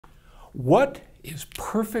What is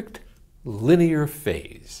perfect linear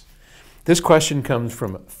phase? This question comes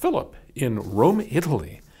from Philip in Rome,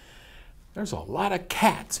 Italy. There's a lot of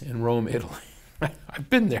cats in Rome, Italy. I've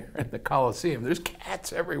been there in the Colosseum. There's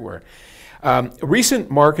cats everywhere. Recent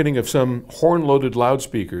marketing of some horn-loaded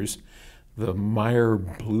loudspeakers, the Meyer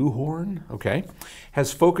Blue Horn, okay,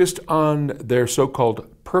 has focused on their so-called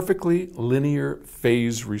perfectly linear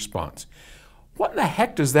phase response. What in the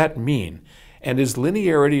heck does that mean? And is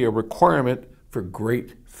linearity a requirement for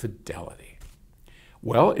great fidelity?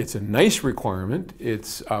 Well, it's a nice requirement.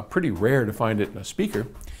 It's pretty rare to find it in a speaker.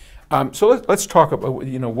 So let's talk about,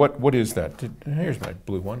 what is that? Here's my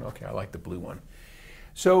blue one. Okay, I like the blue one.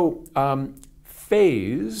 So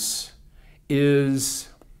phase is,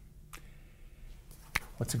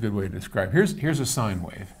 what's a good way to describe? Here's a sine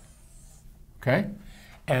wave, okay?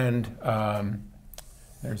 And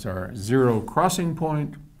there's our zero crossing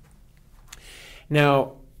point.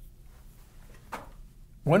 Now,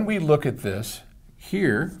 when we look at this,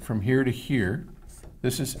 here, from here to here,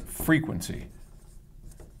 this is frequency,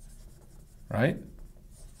 right?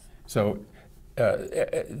 So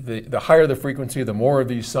the higher the frequency, the more of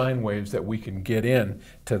these sine waves that we can get in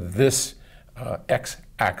to this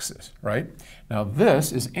x-axis, right? Now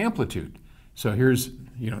this is amplitude. So here's,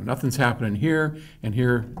 nothing's happening here, and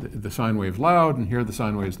here the sine wave's loud, and here the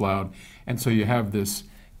sine wave's loud. And so you have this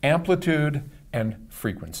amplitude and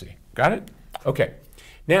frequency. Got it? Okay.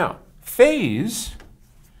 Now, phase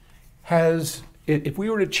has, if we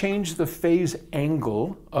were to change the phase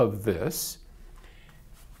angle of this,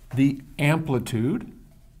 the amplitude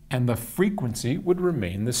and the frequency would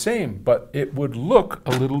remain the same, but it would look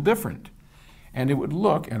a little different. And it would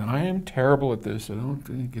look, and I am terrible at this, so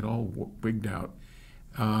don't get all wigged out.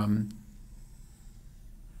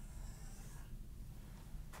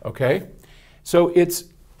 Okay, so it's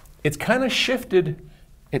kind of shifted.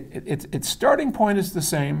 Its starting point is the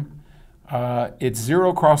same. Its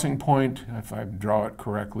zero crossing point, if I draw it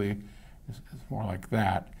correctly, is more like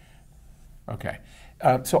that. Okay,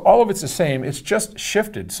 so all of it's the same. It's just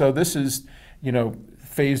shifted. So this is,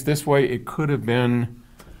 phase this way. It could have been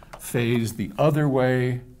phase the other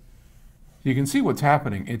way. You can see what's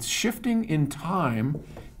happening. It's shifting in time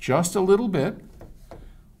just a little bit.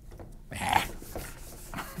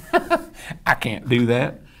 I can't do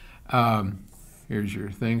that. Here's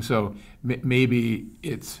your thing. So maybe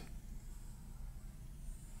it's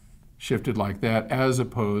shifted like that as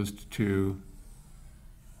opposed to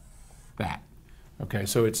that. Okay,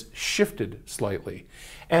 so it's shifted slightly.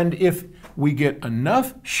 And if we get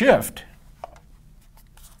enough shift,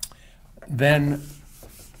 then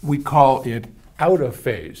we call it out of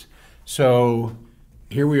phase. So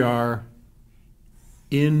here we are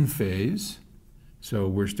in phase. So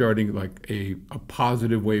we're starting like a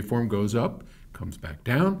positive waveform goes up, comes back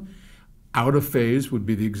down. Out of phase would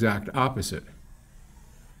be the exact opposite.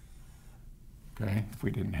 Okay, if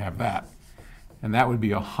we didn't have that. And that would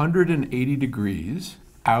be 180 degrees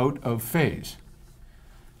out of phase.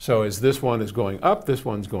 So as this one is going up, this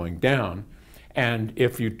one's going down. And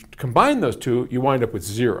if you combine those two, you wind up with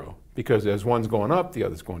zero. Because as one's going up, the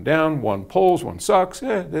other's going down. One pulls, one sucks.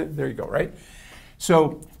 There you go, right?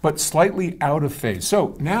 So, but slightly out of phase.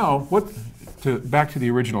 So now, back to the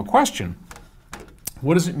original question,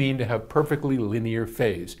 what does it mean to have perfectly linear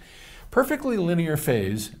phase? Perfectly linear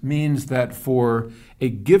phase means that for a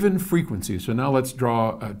given frequency, so now let's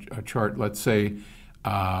draw a chart, let's say,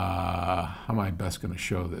 how am I best going to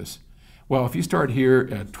show this? Well, if you start here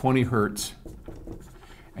at 20 hertz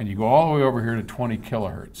and you go all the way over here to 20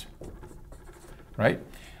 kilohertz, right?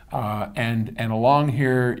 And along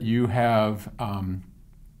here you have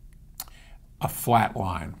a flat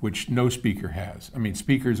line, which no speaker has. I mean,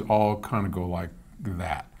 speakers all kind of go like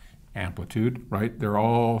that. Amplitude, right? They're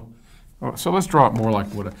all, so let's draw it more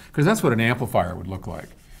like because that's what an amplifier would look like.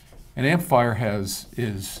 An amplifier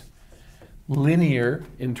is linear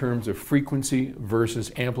in terms of frequency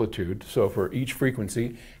versus amplitude. So for each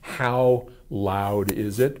frequency, how loud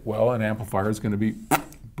is it? Well, an amplifier is going to be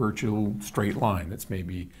virtual straight line. That's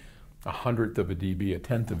maybe 1/100 of a dB,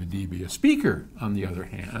 1/10 of a dB. A speaker, on the other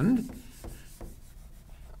hand,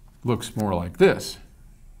 looks more like this.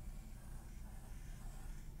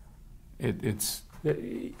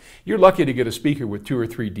 You're lucky to get a speaker with 2 or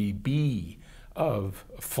 3 dB of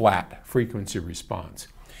flat frequency response.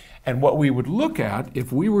 And what we would look at,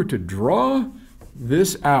 if we were to draw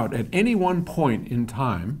this out at any one point in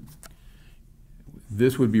time,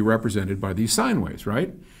 this would be represented by these sine waves,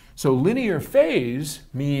 right? So linear phase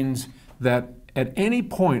means that at any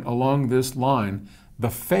point along this line,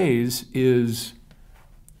 the phase is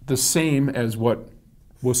the same as what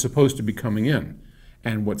was supposed to be coming in.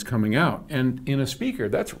 and what's coming out. And in a speaker,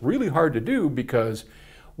 that's really hard to do, because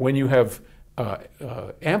when you have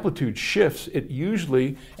amplitude shifts, it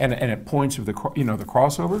usually, and at points of the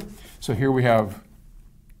crossover. So here we have,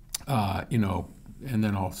 and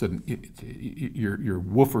then all of a sudden your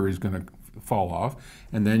woofer is going to fall off,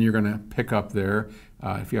 and then you're going to pick up there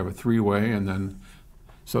if you have a three-way, and then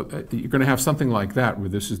so you're going to have something like that where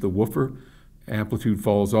this is the woofer, amplitude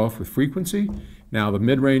falls off with frequency. Now the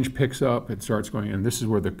mid-range picks up, it starts going, and this is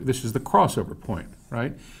where this is the crossover point,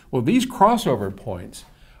 right? Well, these crossover points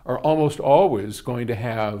are almost always going to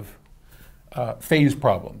have phase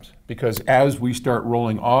problems, because as we start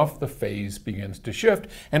rolling off, the phase begins to shift,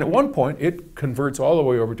 and at one point it converts all the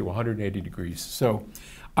way over to 180 degrees. So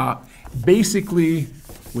basically,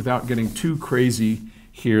 without getting too crazy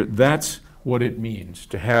here, that's what it means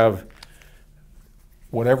to have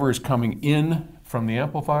whatever is coming in from the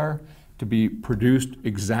amplifier to be produced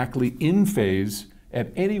exactly in phase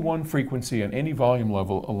at any one frequency and any volume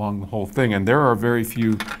level along the whole thing. And there are very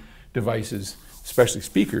few devices, especially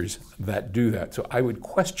speakers, that do that. So I would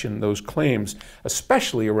question those claims,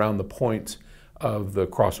 especially around the points of the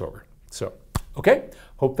crossover. So, okay,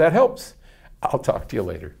 hope that helps. I'll talk to you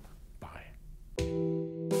later.